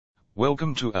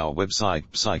Welcome to our website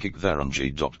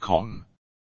psychicvarangi.com.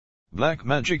 Black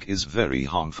magic is very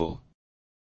harmful.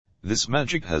 This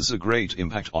magic has a great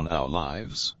impact on our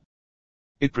lives.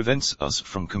 It prevents us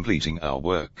from completing our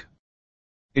work.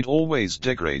 It always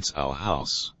degrades our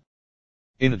house.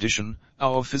 In addition,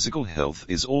 our physical health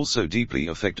is also deeply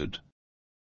affected.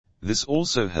 This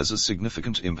also has a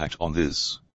significant impact on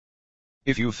this.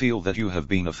 If you feel that you have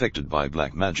been affected by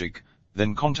black magic,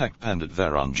 then contact Pandit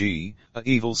Varangi, a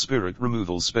evil spirit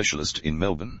removal specialist in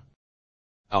Melbourne.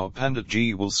 Our Pandit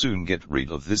Ji will soon get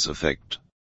rid of this effect.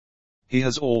 He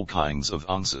has all kinds of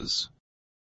answers.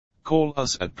 Call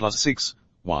us at +6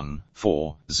 1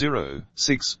 4 0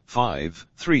 6 5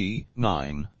 3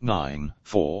 9 9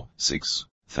 4 6.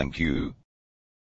 Thank you.